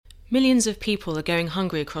Millions of people are going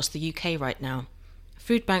hungry across the UK right now.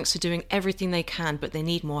 Food banks are doing everything they can, but they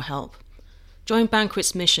need more help. Join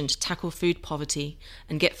Banquet's mission to tackle food poverty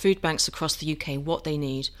and get food banks across the UK what they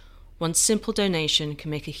need. One simple donation can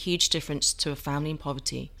make a huge difference to a family in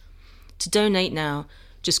poverty. To donate now,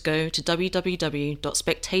 just go to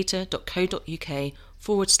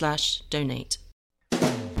www.spectator.co.uk/donate.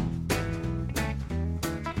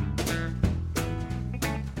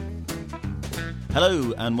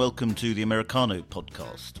 Hello and welcome to the Americano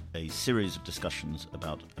podcast, a series of discussions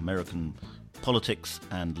about American politics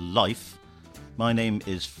and life. My name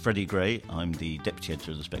is Freddie Gray. I'm the deputy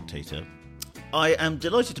editor of The Spectator. I am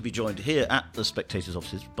delighted to be joined here at The Spectator's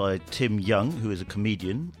offices by Tim Young, who is a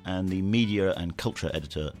comedian and the media and culture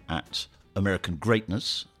editor at American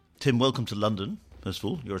Greatness. Tim, welcome to London. First of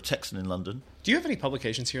all, you're a Texan in London. Do you have any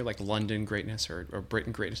publications here like London Greatness or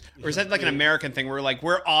Britain Greatness? Or is that like an American thing where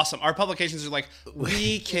we're awesome? Our publications are like,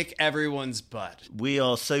 we kick everyone's butt. We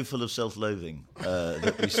are so full of self-loathing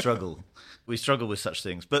that we struggle. We struggle with such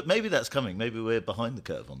things. But maybe that's coming. Maybe we're behind the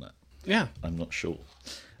curve on that. Yeah. I'm not sure.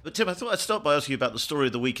 But Tim, I thought I'd start by asking you about the story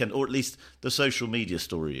of the weekend, or at least the social media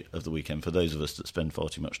story of the weekend, for those of us that spend far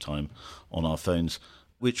too much time on our phones,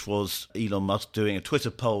 which was Elon Musk doing a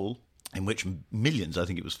Twitter poll in which millions, I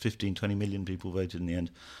think it was 15, 20 million people voted in the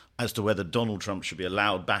end, as to whether Donald Trump should be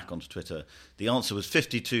allowed back onto Twitter. The answer was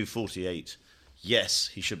 52-48. Yes,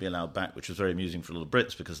 he should be allowed back, which was very amusing for a lot of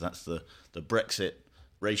Brits because that's the Brexit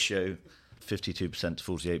ratio, 52% to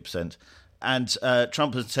 48%. And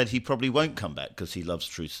Trump has said he probably won't come back because he loves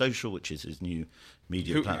Truth Social, which is his new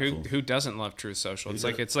media platform. Who doesn't love Truth Social?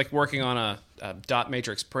 It's like working on a dot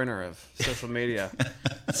matrix printer of social media.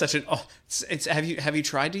 Have you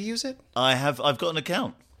tried to use it? I have. I've got an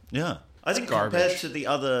account. Yeah, I think compared to the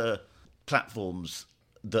other platforms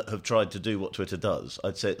that have tried to do what Twitter does,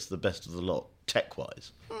 I'd say it's the best of the lot,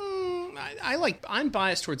 tech-wise. I'm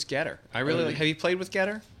biased towards Getter. I really like. Have you played with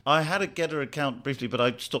Getter? I had a Getter account briefly, but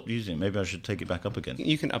I stopped using it. Maybe I should take it back up again.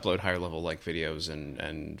 You can upload higher level videos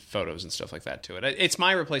and photos and stuff like that to it. It's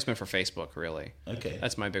my replacement for Facebook, really. Okay.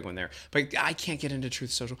 That's my big one there. But I can't get into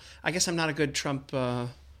Truth Social. I guess I'm not a good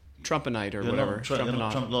Trumpanite or whatever.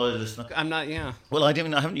 Trump loyalist. I'm not, yeah. Well, I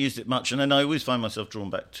haven't used it much, and then I always find myself drawn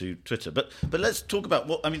back to Twitter. But let's talk about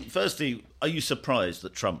firstly, are you surprised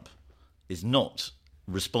that Trump is not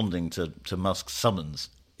responding to Musk's summons?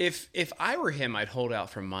 If I were him, I'd hold out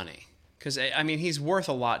for money. Because, he's worth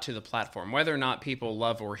a lot to the platform. Whether or not people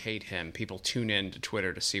love or hate him, people tune in to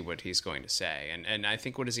Twitter to see what he's going to say. And I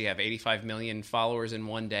think, what does he have, 85 million followers in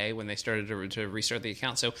one day when they started to restart the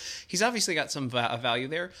account? So he's obviously got some value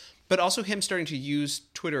there. But also him starting to use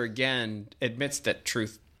Twitter again admits that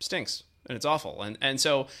truth stinks. And it's awful. And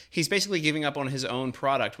so he's basically giving up on his own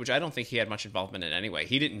product, which I don't think he had much involvement in anyway.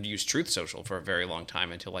 He didn't use Truth Social for a very long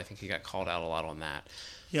time until I think he got called out a lot on that.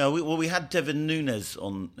 Yeah, we had Devin Nunes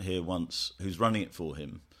on here once, who's running it for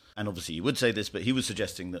him. And obviously you would say this, but he was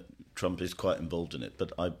suggesting that Trump is quite involved in it.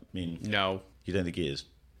 But I mean... No. You don't think he is?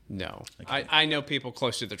 No. Okay. I know people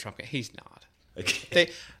close to the Trump... He's not. Okay.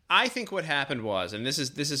 I think what happened was, and this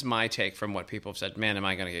is my take from what people have said, man, am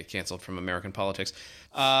I going to get canceled from American politics.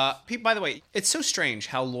 People, by the way, it's so strange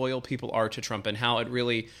how loyal people are to Trump and how it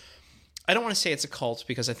really... I don't want to say it's a cult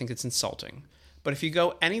because I think it's insulting. But if you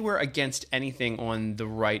go anywhere against anything on the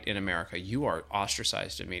right in America, you are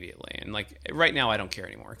ostracized immediately. And right now, I don't care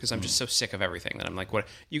anymore because I'm just so sick of everything that I'm like, what?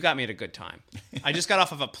 You got me at a good time. I just got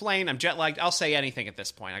off of a plane. I'm jet lagged. I'll say anything at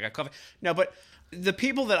this point. I got coffee. No, but the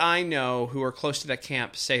people that I know who are close to that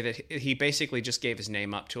camp say that he basically just gave his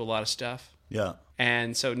name up to a lot of stuff. Yeah.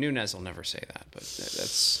 And so Nunes will never say that, but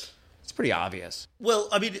it's pretty obvious. Well,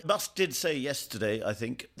 Musk did say yesterday, I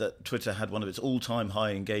think, that Twitter had one of its all-time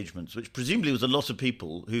high engagements, which presumably was a lot of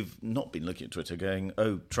people who've not been looking at Twitter going,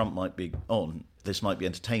 oh, Trump might be on, this might be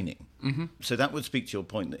entertaining. Mm-hmm. So that would speak to your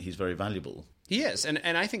point that he's very valuable. He is,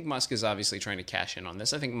 and I think Musk is obviously trying to cash in on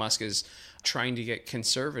this. I think Musk is trying to get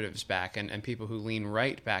conservatives back and people who lean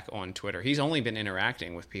right back on Twitter. He's only been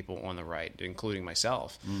interacting with people on the right, including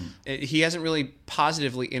myself. He hasn't really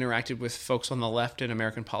positively interacted with folks on the left in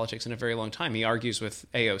American politics in a very long time. He argues with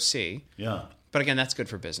AOC. Yeah. But again, that's good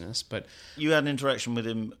for business. But you had an interaction with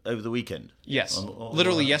him over the weekend? Yes,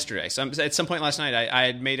 literally yesterday. So at some point last night, I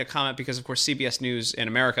had made a comment because, of course, CBS News in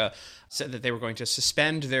America said that they were going to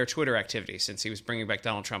suspend their Twitter activity since he was bringing back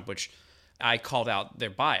Donald Trump, which I called out their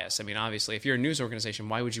bias. Obviously, if you're a news organization,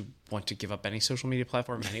 why would you want to give up any social media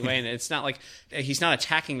platform anyway? And it's not like he's not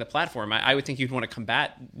attacking the platform. I would think you'd want to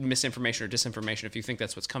combat misinformation or disinformation if you think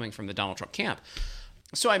that's what's coming from the Donald Trump camp.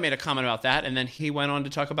 So I made a comment about that, and then he went on to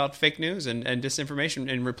talk about fake news and disinformation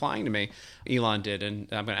in replying to me. Elon did, and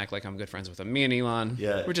I'm going to act like I'm good friends with him. Me and Elon,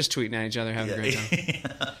 we're just tweeting at each other, having a great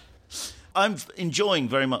time. I'm enjoying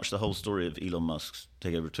very much the whole story of Elon Musk's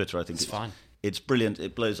takeover of Twitter. I think it's fun. It's brilliant.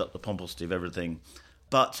 It blows up the pomposity of everything.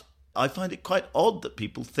 But I find it quite odd that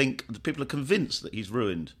people are convinced that he's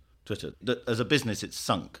ruined Twitter, that as a business it's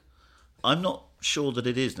sunk. I'm not sure that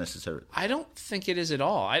it is necessarily. I don't think it is at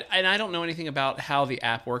all. I don't know anything about how the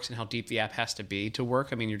app works and how deep the app has to be to work.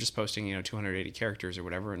 I mean, you're just posting 280 characters or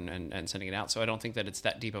whatever and sending it out. So I don't think that it's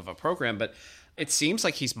that deep of a program. But it seems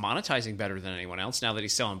like he's monetizing better than anyone else now that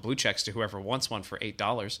he's selling blue checks to whoever wants one for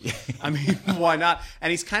 $8. I mean, why not? And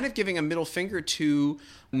he's kind of giving a middle finger to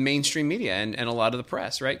mainstream media and a lot of the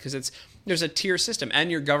press, right? Because there's a tier system, and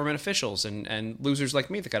your government officials and losers like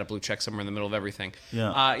me that got a blue check somewhere in the middle of everything.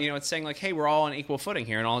 Yeah. It's saying like, hey, we're all on equal footing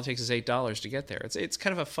here, and all it takes is $8 to get there. It's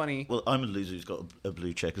kind of a funny. Well, I'm a loser who's got a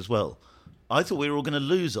blue check as well. I thought we were all going to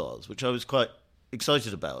lose ours, which I was quite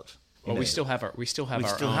excited about. Well, we still have our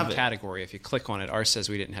own category. If you click on it, ours says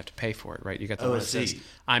we didn't have to pay for it, right? You got the one that says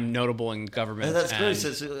I'm notable in government. Oh, that's gross.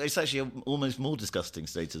 It's actually almost more disgusting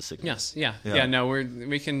status signal. Yes, yeah. No,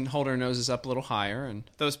 we can hold our noses up a little higher, and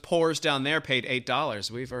those pores down there paid $8.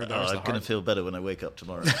 We've earned ours. I'm going to feel better when I wake up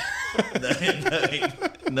tomorrow,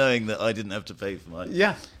 knowing that I didn't have to pay for mine.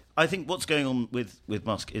 Yeah. I think what's going on with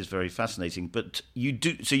Musk is very fascinating, but you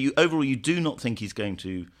do not think he's going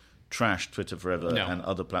to trash Twitter forever, and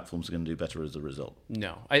other platforms are going to do better as a result.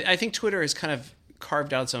 No. I think Twitter has kind of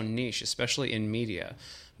carved out its own niche, especially in media,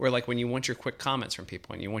 where like when you want your quick comments from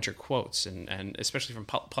people and you want your quotes, and especially from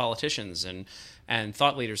politicians and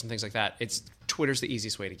thought leaders and things like that, Twitter's the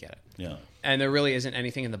easiest way to get it. Yeah. And there really isn't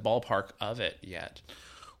anything in the ballpark of it yet.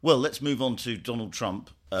 Well, let's move on to Donald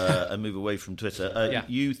Trump and move away from Twitter.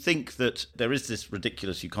 You think that there is this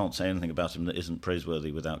ridiculous, you can't say anything about him that isn't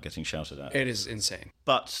praiseworthy without getting shouted at. It is insane.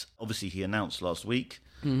 But obviously he announced last week.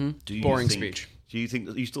 Boring speech. Do you think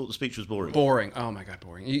that you thought the speech was boring? Boring. Oh my God,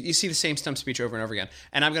 boring. You see the same stump speech over and over again.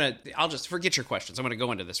 And I'll just forget your questions. I'm going to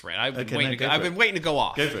go into this rant. I've been waiting to go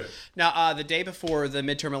off. Go for it. Now, the day before the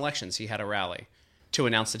midterm elections, he had a rally to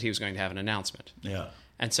announce that he was going to have an announcement. Yeah.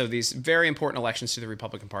 And so these very important elections to the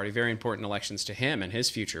Republican Party, very important elections to him and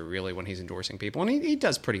his future, really, when he's endorsing people. And he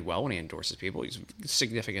does pretty well when he endorses people. He's a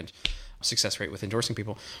significant success rate with endorsing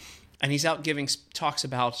people. And he's out giving talks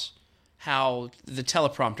about how the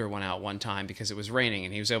teleprompter went out one time because it was raining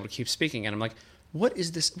and he was able to keep speaking. And I'm like, what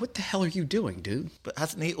is this? What the hell are you doing, dude? But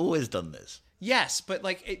hasn't he always done this? Yes, but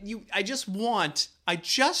like I just want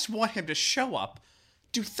him to show up,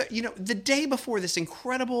 the day before this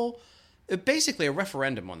incredible, basically a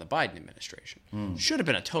referendum on the Biden administration. Should have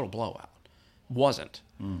been a total blowout. Wasn't.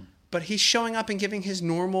 But he's showing up and giving his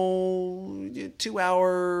normal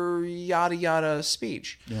 2-hour yada yada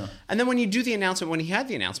speech. Yeah. And then when you do the announcement, when he had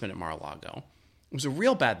the announcement at Mar-a-Lago, it was a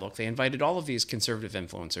real bad look. They invited all of these conservative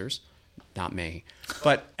influencers, not me,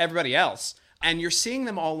 but everybody else. And you're seeing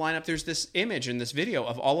them all line up. There's this image in this video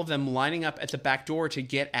of all of them lining up at the back door to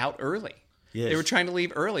get out early. Yes. They were trying to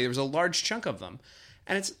leave early. There was a large chunk of them.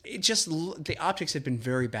 And the optics have been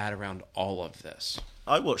very bad around all of this.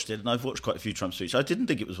 I watched it, and I've watched quite a few Trump speeches. I didn't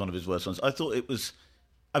think it was one of his worst ones. I thought it was...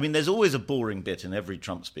 I mean, there's always a boring bit in every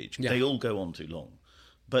Trump speech. Yeah. They all go on too long.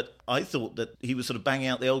 But I thought that he was sort of banging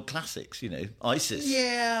out the old classics, ISIS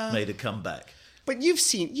made a comeback. But you've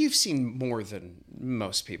seen more than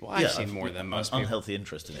most people. I've seen more than most people. Unhealthy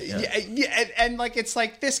interest in it, yeah. And like, it's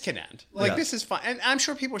like, this can end. Like, this is fine. And I'm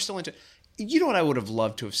sure people are still into it. You know what I would have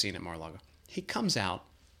loved to have seen at Mar-a-Lago? He comes out,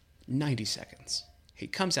 90 seconds. He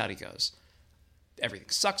comes out, he goes, everything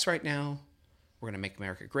sucks right now. We're going to make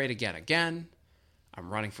America great again. I'm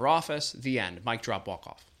running for office. The end. Mic drop, walk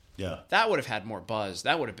off. Yeah. That would have had more buzz.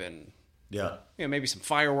 That would have been... Yeah. Maybe some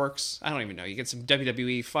fireworks. I don't even know. You get some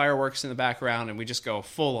WWE fireworks in the background, and we just go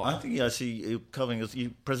full on. I think I see you coming as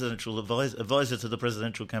presidential advisor to the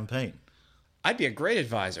presidential campaign. I'd be a great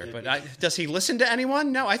advisor, but does he listen to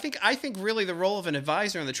anyone? No, I think really the role of an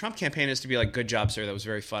advisor in the Trump campaign is to be like, good job, sir. That was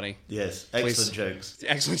very funny. Yes, excellent jokes.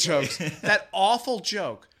 Excellent jokes. That awful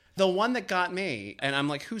joke. The one that got me, and I'm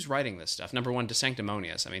like, who's writing this stuff? Number one,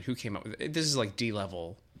 DeSanctimonious. I mean, who came up with it? This is like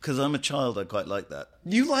D-level. Because I'm a child, I quite like that.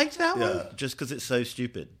 You liked that one? Yeah, just because it's so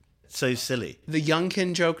stupid. So silly. The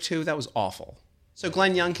Youngkin joke, too, that was awful. So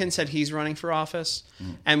Glenn Youngkin said he's running for office,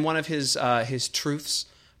 and one of his truths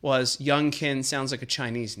was Youngkin sounds like a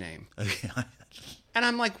Chinese name. And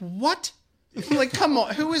I'm like, what? I'm like, come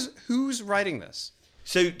on, who's writing this?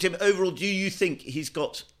 So, Tim, overall, do you think he's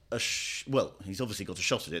got well, he's obviously got a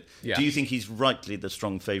shot at it. Yeah. Do you think he's rightly the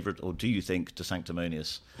strong favourite, or do you think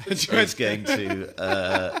DeSanctimonious is going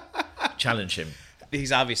to challenge him?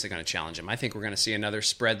 He's obviously going to challenge him. I think we're going to see another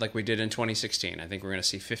spread like we did in 2016. I think we're going to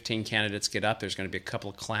see 15 candidates get up. There's going to be a couple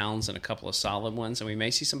of clowns and a couple of solid ones, and we may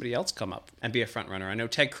see somebody else come up and be a front runner. I know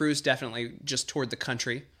Ted Cruz definitely just toured the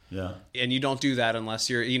country. Yeah. And you don't do that unless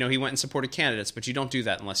you're, he went and supported candidates, but you don't do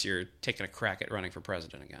that unless you're taking a crack at running for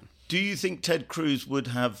president again. Do you think Ted Cruz would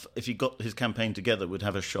have, if he got his campaign together, would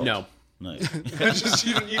have a shot? No. No. You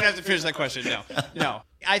have to finish that question. No.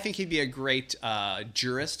 I think he'd be a great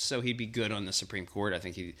jurist, so he'd be good on the Supreme Court. I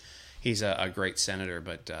think he's a great senator,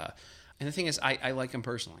 but and the thing is, I like him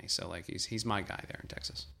personally, so like he's my guy there in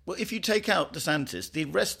Texas. Well, if you take out DeSantis, the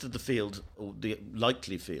rest of the field, or the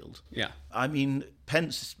likely field, I mean,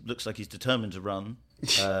 Pence looks like he's determined to run.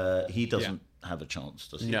 He doesn't have a chance,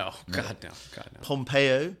 does he? No. God, no.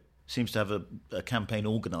 Pompeo seems to have a campaign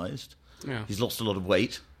organised. Yeah. He's lost a lot of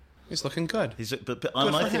weight. He's looking good. But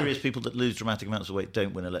my theory is people that lose dramatic amounts of weight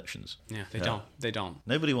don't win elections. Yeah, they don't. They don't.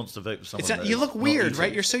 Nobody wants to vote for someone. You look weird,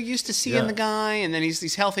 right? You're so used to seeing the guy, and then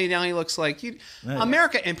he's healthy. Now he looks like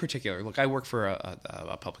America in particular. Look, I work for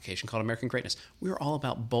a publication called American Greatness. We're all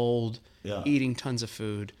about bold, eating tons of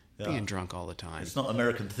food, being drunk all the time. It's not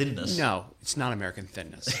American thinness. No, it's not American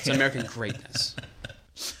thinness. It's American greatness.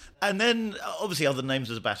 And then, obviously, other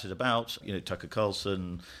names are batted about. Tucker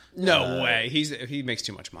Carlson. No way. He makes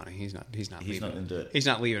too much money. He's not leaving. He's not going to do it. He's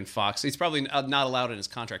not leaving Fox. He's probably not allowed in his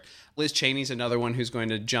contract. Liz Cheney's another one who's going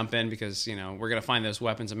to jump in because, we're going to find those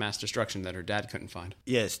weapons of mass destruction that her dad couldn't find.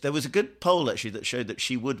 Yes. There was a good poll, actually, that showed that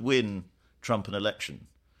she would win Trump an election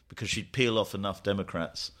because she'd peel off enough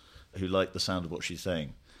Democrats who like the sound of what she's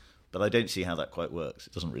saying. But I don't see how that quite works.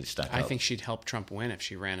 It doesn't really stack up. I think she'd help Trump win if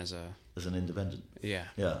she ran as an independent. Yeah.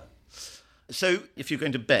 Yeah. So if you're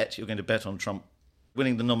going to bet on Trump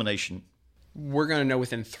winning the nomination. We're going to know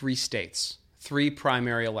within 3 states, 3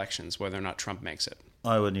 primary elections, whether or not Trump makes it.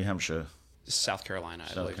 Iowa, New Hampshire. South Carolina,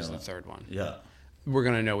 I believe, is the third one. Yeah. We're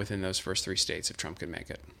going to know within those first 3 states if Trump can make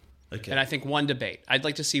it. Okay. And I think one debate. I'd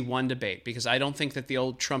like to see one debate because I don't think that the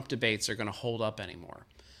old Trump debates are going to hold up anymore.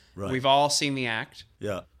 Right. We've all seen the act.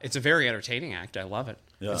 Yeah. It's a very entertaining act. I love it.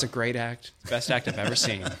 Yeah. It's a great act. Best act I've ever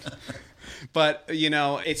seen. But,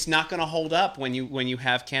 it's not going to hold up when you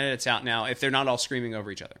have candidates out now if they're not all screaming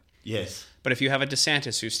over each other. Yes. But if you have a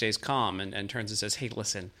DeSantis who stays calm and turns and says, hey,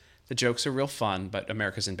 listen, the jokes are real fun, but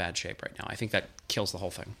America's in bad shape right now, I think that kills the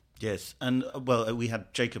whole thing. Yes. And, we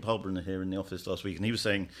had Jacob Holbrun here in the office last week, and he was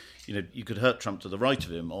saying, you could hurt Trump to the right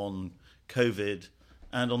of him on COVID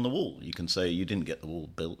and on the wall. You can say you didn't get the wall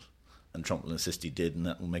built, and Trump will insist he did, and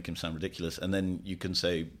that will make him sound ridiculous. And then you can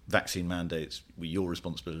say vaccine mandates were your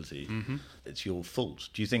responsibility. Mm-hmm. It's your fault.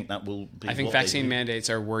 Do you think that will be? I think vaccine mandates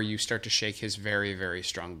are where you start to shake his very, very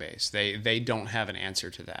strong base. They don't have an answer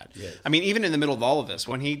to that. Yes. I mean, even in the middle of all of this,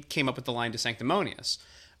 when he came up with the line to sanctimonious,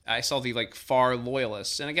 I saw the far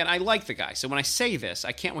loyalists. And again, I like the guy. So when I say this,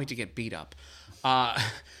 I can't wait to get beat up.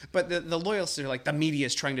 But the loyalists are like, the media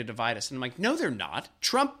is trying to divide us. And I'm like, no, they're not.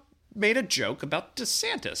 Trump made a joke about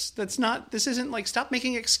DeSantis. This isn't stop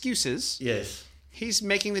making excuses. Yes. He's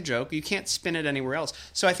making the joke. You can't spin it anywhere else.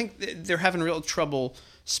 So I think they're having real trouble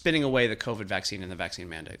spinning away the COVID vaccine and the vaccine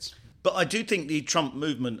mandates. But I do think the Trump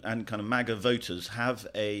movement and kind of MAGA voters have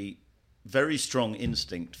a very strong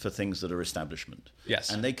instinct for things that are establishment. Yes.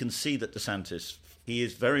 And they can see that DeSantis, he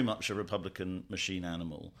is very much a Republican machine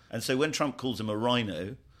animal. And so when Trump calls him a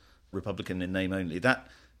rhino, Republican in name only, that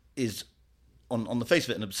is on the face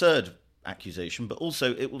of it an absurd accusation, but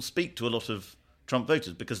also it will speak to a lot of Trump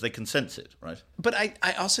voters because they can sense it, right? But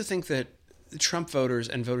I also think that Trump voters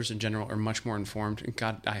and voters in general are much more informed. And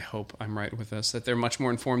God, I hope I'm right with this, that they're much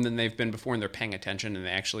more informed than they've been before, and they're paying attention, and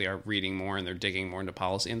they actually are reading more, and they're digging more into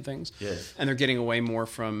policy and things. Yes. And they're getting away more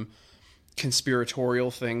from conspiratorial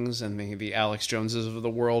things and the Alex Joneses of the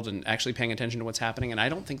world and actually paying attention to what's happening. And I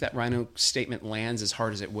don't think that rhino statement lands as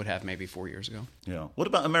hard as it would have maybe 4 years ago. Yeah. What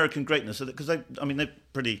about American greatness? Because they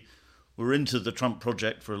were into the Trump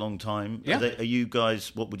project for a long time. Yeah. Are you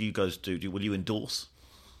guys? What would you guys do? Will you endorse?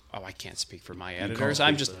 Oh, I can't speak for my editors.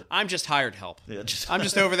 I'm just hired help. Yeah, I'm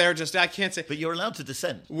just over there. I can't say. But you're allowed to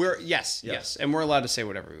dissent. Yes, and we're allowed to say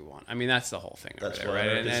whatever we want. I mean, that's the whole thing. That's over why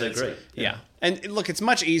there, right? America's so great. Yeah. And look, it's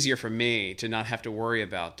much easier for me to not have to worry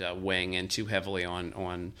about weighing in too heavily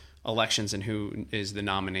on elections and who is the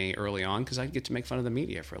nominee early on, because I get to make fun of the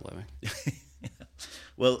media for a living.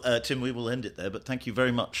 Well, Tim, we will end it there. But thank you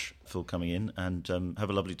very much for coming in, and have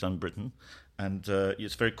a lovely time in Britain. And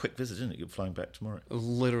it's a very quick visit, isn't it? You're flying back tomorrow.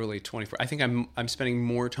 Literally 24. I think I'm spending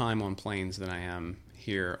more time on planes than I am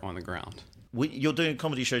here on the ground. You're doing a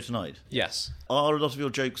comedy show tonight? Yes. Are a lot of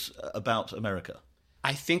your jokes about America?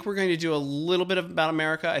 I think we're going to do a little bit about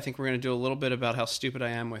America. I think we're going to do a little bit about how stupid I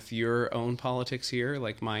am with your own politics here,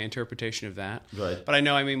 like my interpretation of that. Right. But I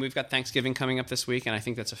know, we've got Thanksgiving coming up this week, and I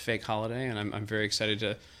think that's a fake holiday, and I'm very excited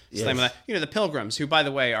to slam on that. You know, the Pilgrims, who, by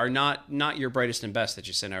the way, are not your brightest and best that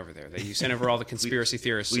you sent over there. You sent over all the conspiracy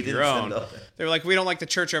theorists of your own. They were like, we don't like the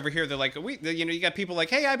church over here. They're like, you got people like,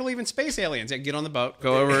 hey, I believe in space aliens. Yeah, get on the boat,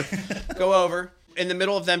 go over. In the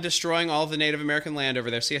middle of them destroying all of the Native American land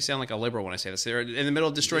over there. See, I sound like a liberal when I say this. They're in the middle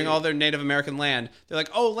of destroying all their Native American land. They're like,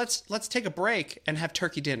 oh, let's take a break and have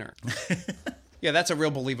turkey dinner. Yeah, that's a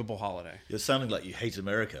real believable holiday. You're sounding like you hate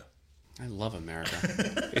America. I love America.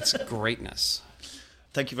 It's greatness.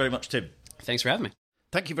 Thank you very much, Tim. Thanks for having me.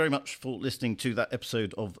 Thank you very much for listening to that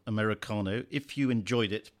episode of Americano. If you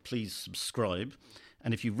enjoyed it, please subscribe.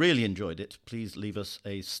 And if you really enjoyed it, please leave us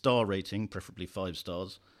a star rating, preferably 5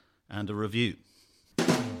 stars, and a review.